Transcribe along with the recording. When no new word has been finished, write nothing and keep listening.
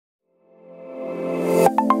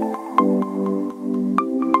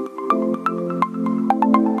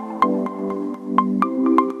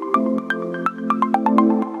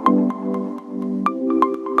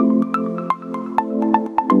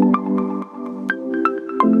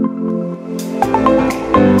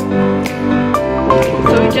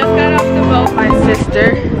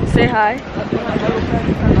sister. Say hi.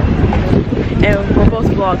 And we're both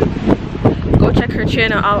vlogging. Go check her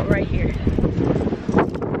channel out right here.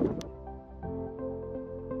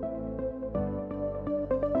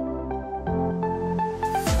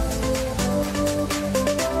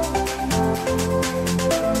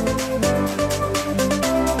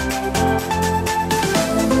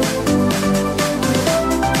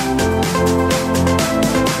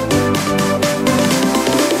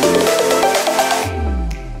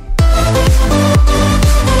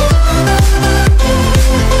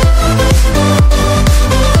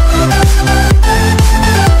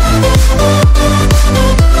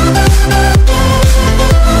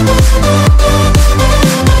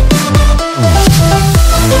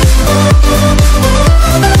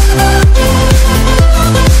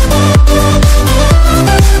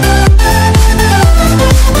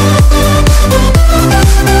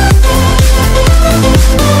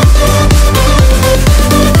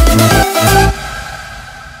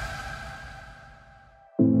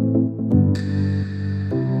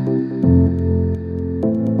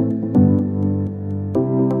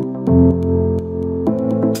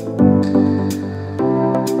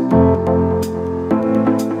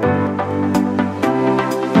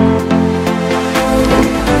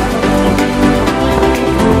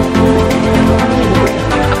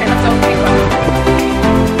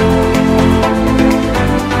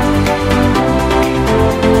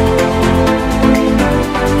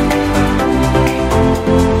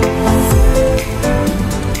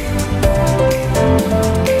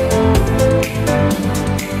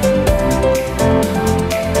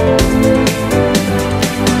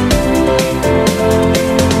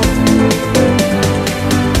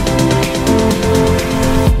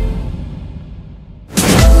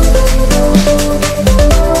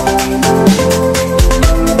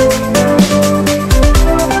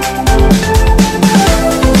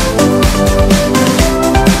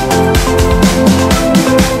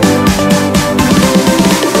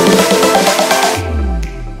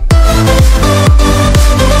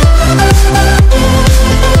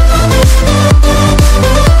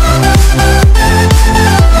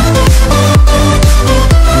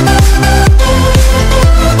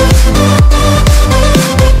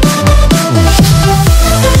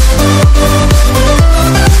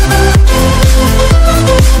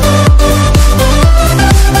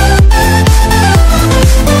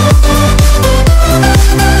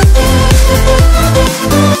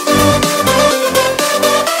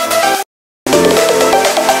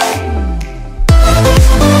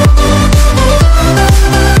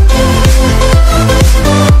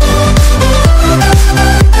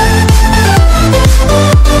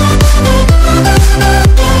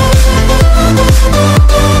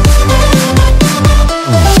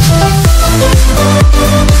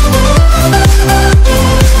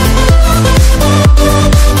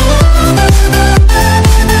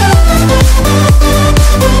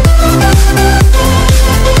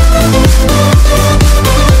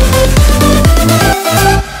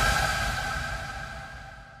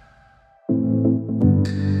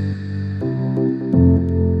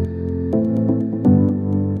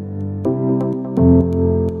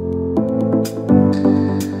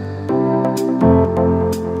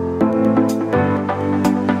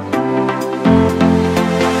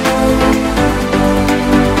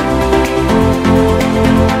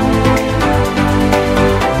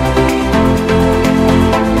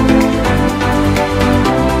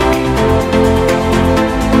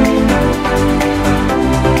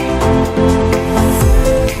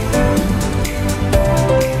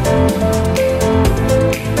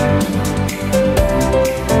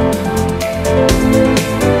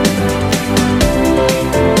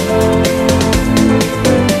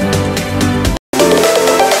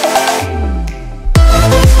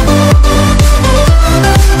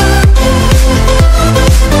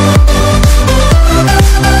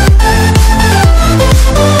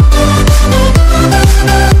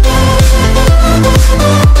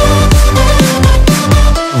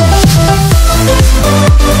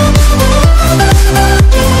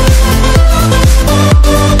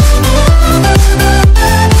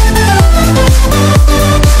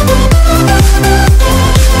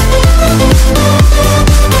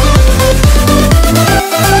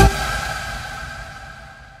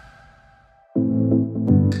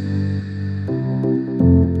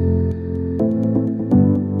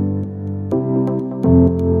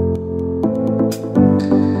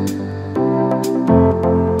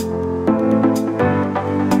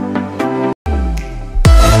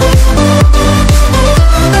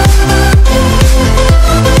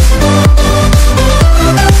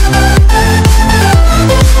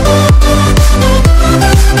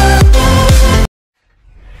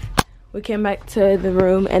 we came back to the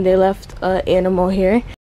room and they left an animal here.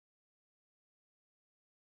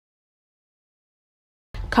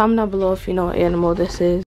 Comment down below if you know what animal this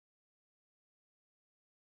is.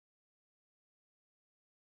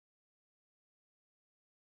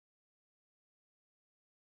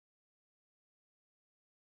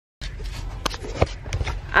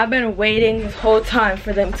 I've been waiting this whole time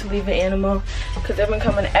for them to leave an animal because they've been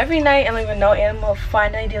coming every night and leaving no animal.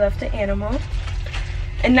 Finally, they left an animal.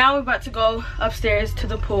 And now we're about to go upstairs to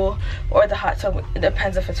the pool or the hot tub. It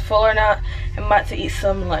depends if it's full or not. I'm about to eat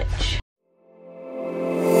some lunch.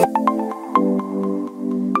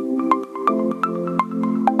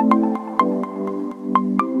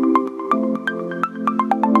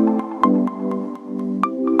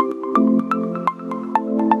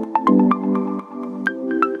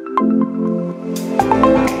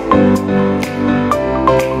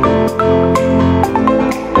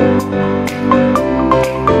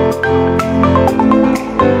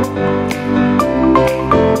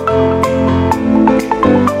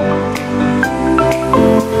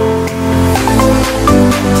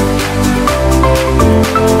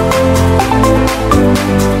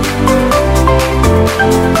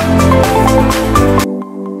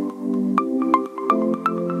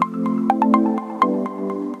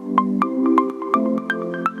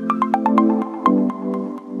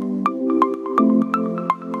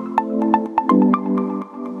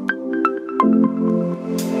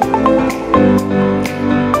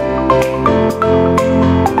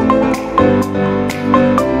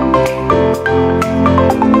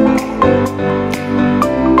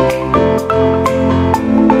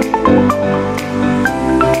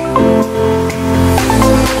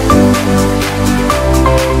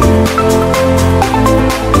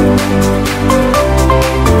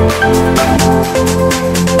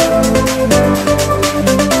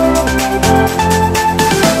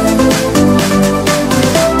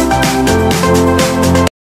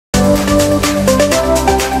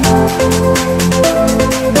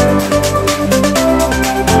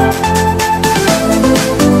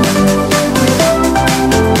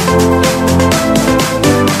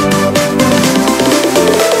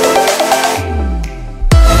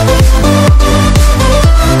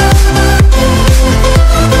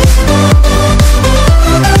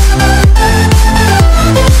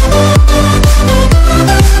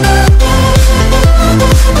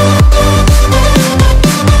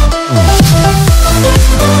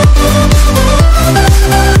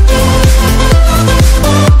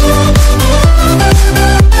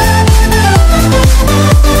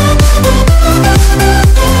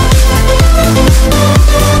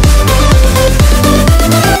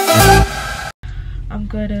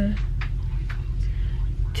 Gonna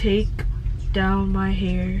take down my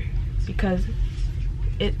hair because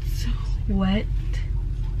it's wet.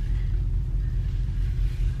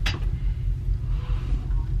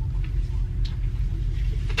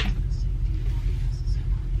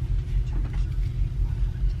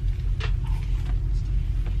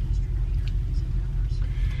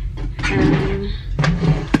 And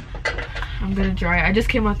I'm gonna dry it. I just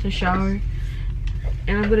came out the shower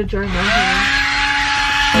and I'm gonna dry my hair.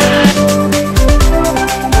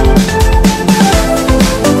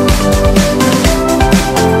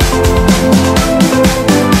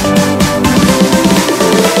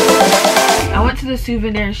 I went to the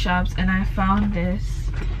souvenir shops and I found this.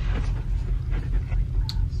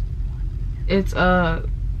 It's a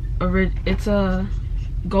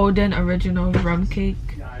golden original rum cake.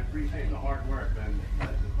 Yeah, I appreciate the hard work, man.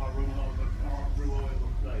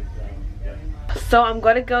 So I'm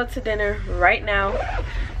gonna go to dinner right now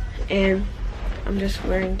and I'm just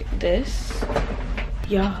wearing this.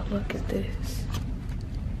 Y'all, look at this.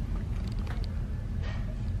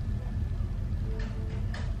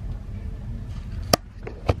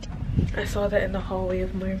 I saw that in the hallway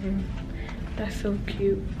of my room. That's so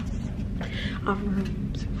cute. I'm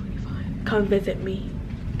room 645. Come visit me.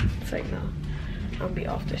 It's like, no, I'll be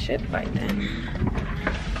off the ship by then.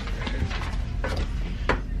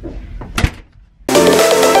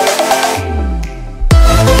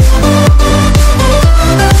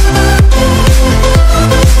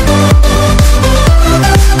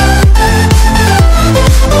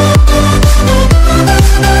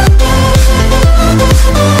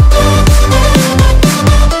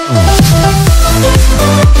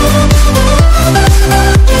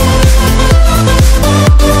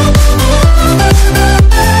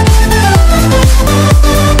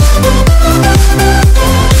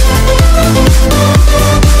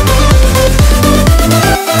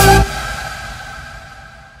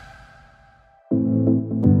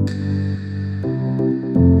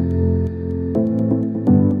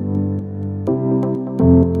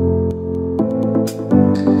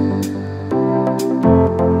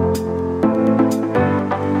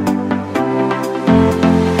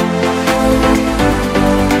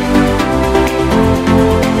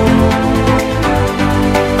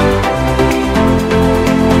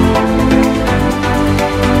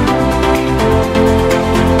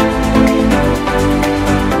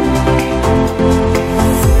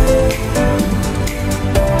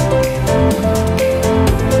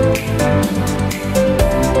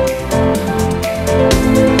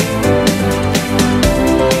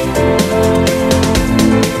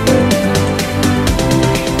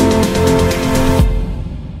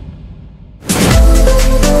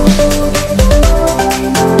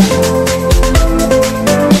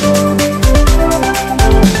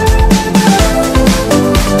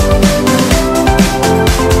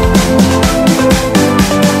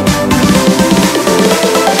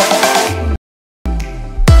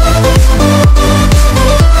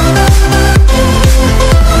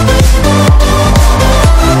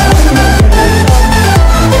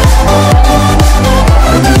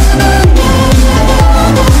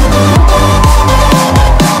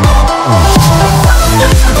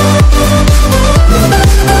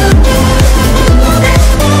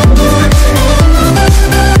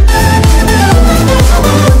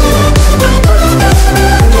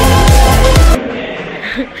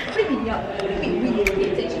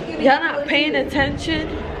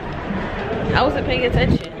 attention? I wasn't paying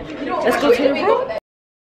attention. Let's go to the room.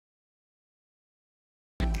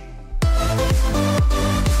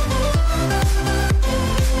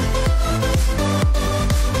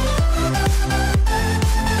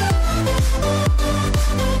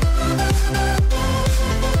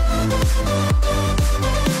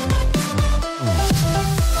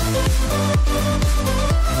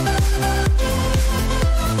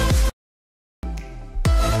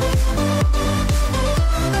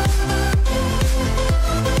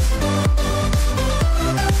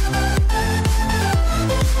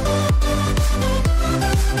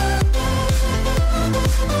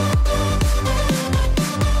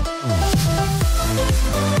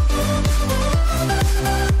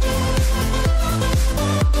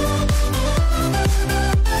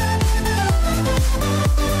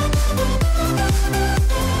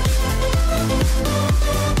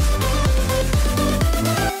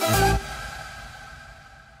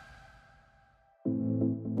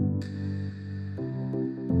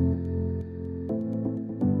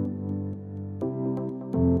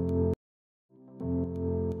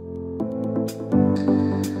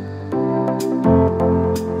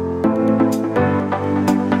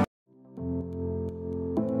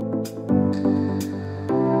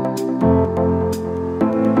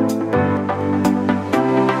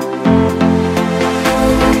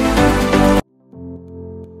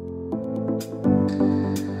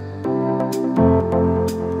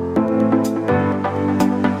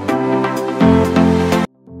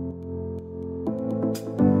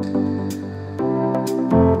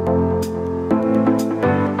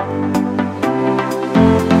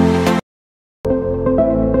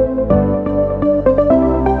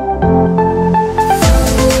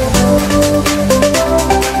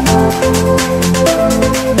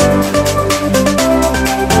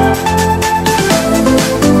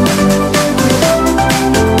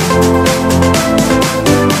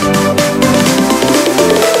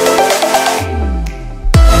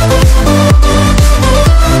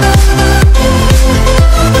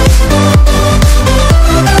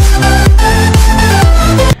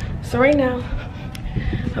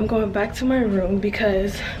 Back to my room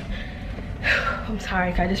because I'm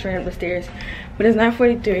sorry, I just ran up the stairs, but it's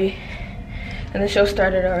 9:43 and the show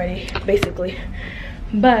started already, basically.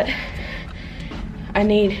 But I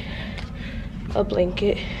need a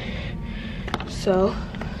blanket, so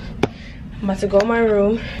I'm about to go in my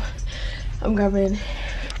room. I'm grabbing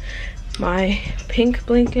my pink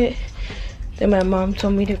blanket. Then my mom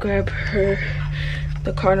told me to grab her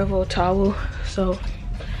the Carnival towel, so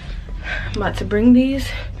I'm about to bring these.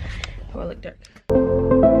 Oh, I look dark.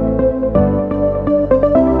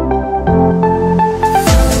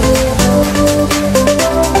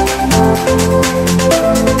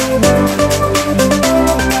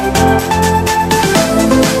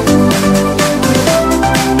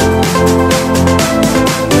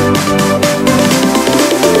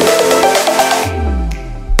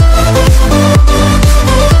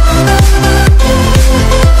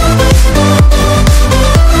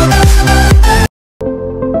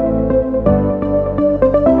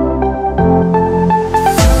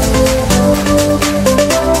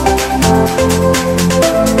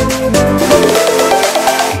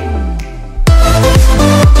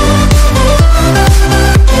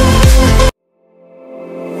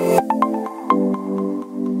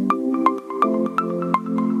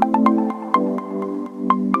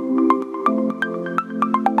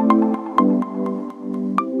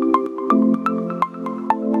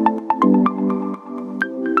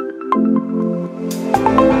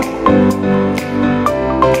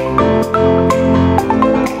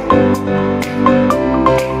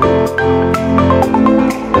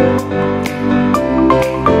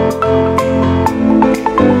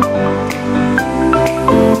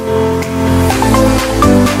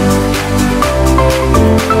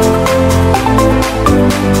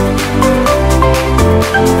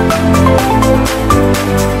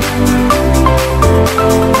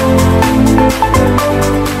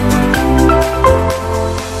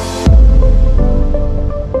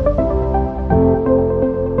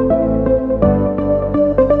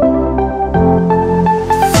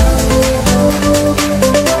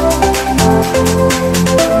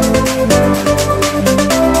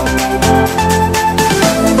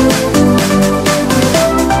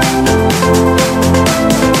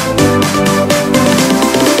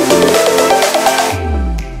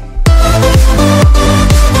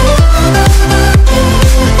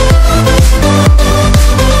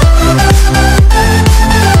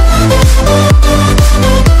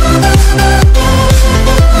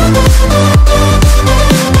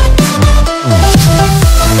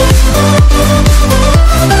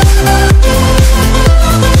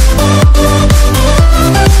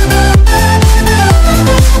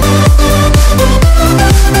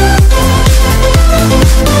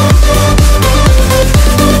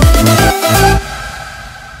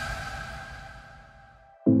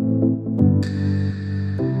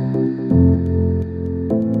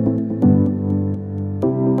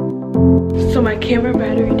 camera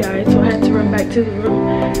battery died, so I had to run back to the room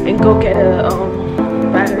and go get a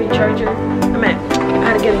battery charger. I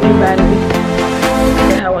had to get a new battery.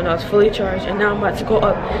 I had one that was fully charged, and now I'm about to go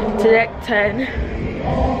up to deck 10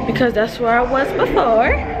 because that's where I was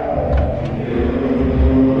before.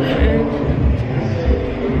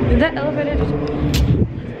 And that elevator just,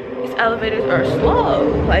 these elevators are slow.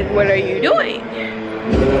 Like, what are you doing?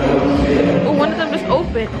 Oh, one of them just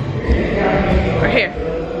opened. Right here.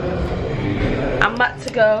 I'm about to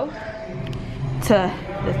go to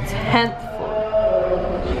the 10th floor.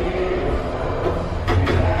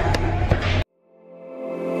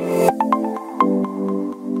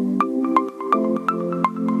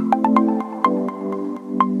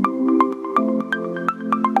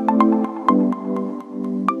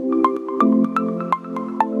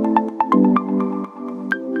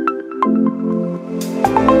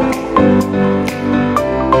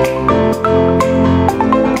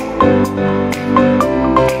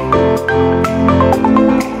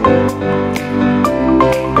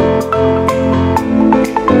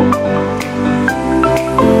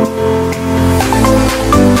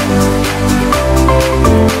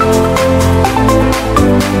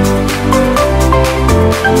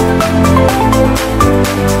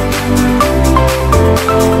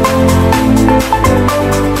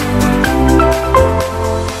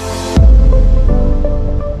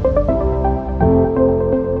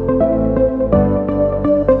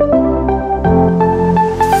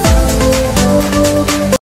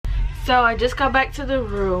 So I just got back to the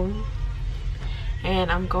room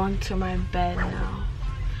and I'm going to my bed now.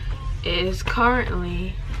 It is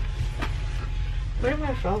currently, where did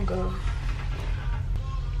my phone go?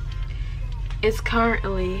 It's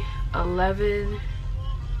currently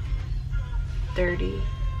 11:30.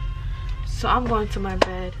 So I'm going to my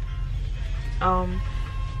bed.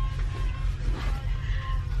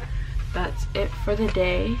 That's it for the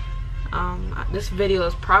day. This video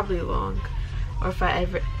is probably long. Or if I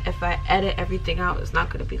edit everything out, it's not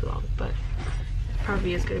gonna be long, but it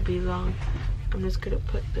probably is gonna be long. I'm just gonna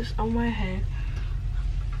put this on my head.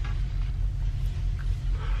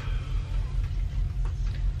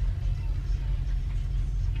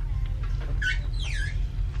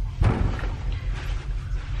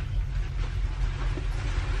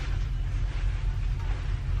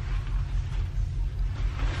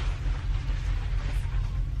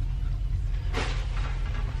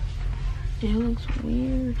 It looks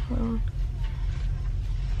weird. Hold on.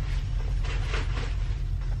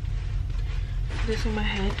 Put this on my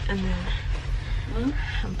head, and then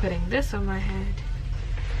I'm putting this on my head.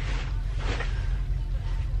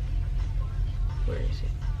 Where is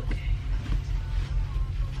it? Okay.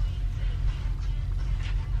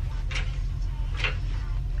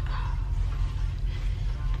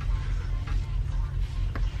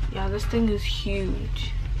 Yeah, this thing is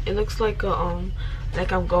huge. It looks like a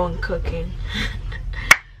like I'm going cooking.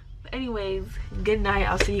 But anyways, good night.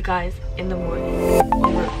 I'll see you guys in the morning,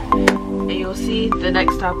 and you'll see the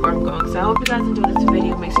next stop where I'm going. So I hope you guys enjoyed this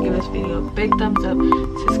video. Make sure you give this video a big thumbs up,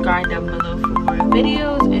 subscribe down below for more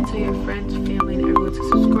videos, and tell your friends, family, and everyone to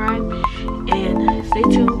subscribe, and stay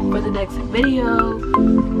tuned for the next video.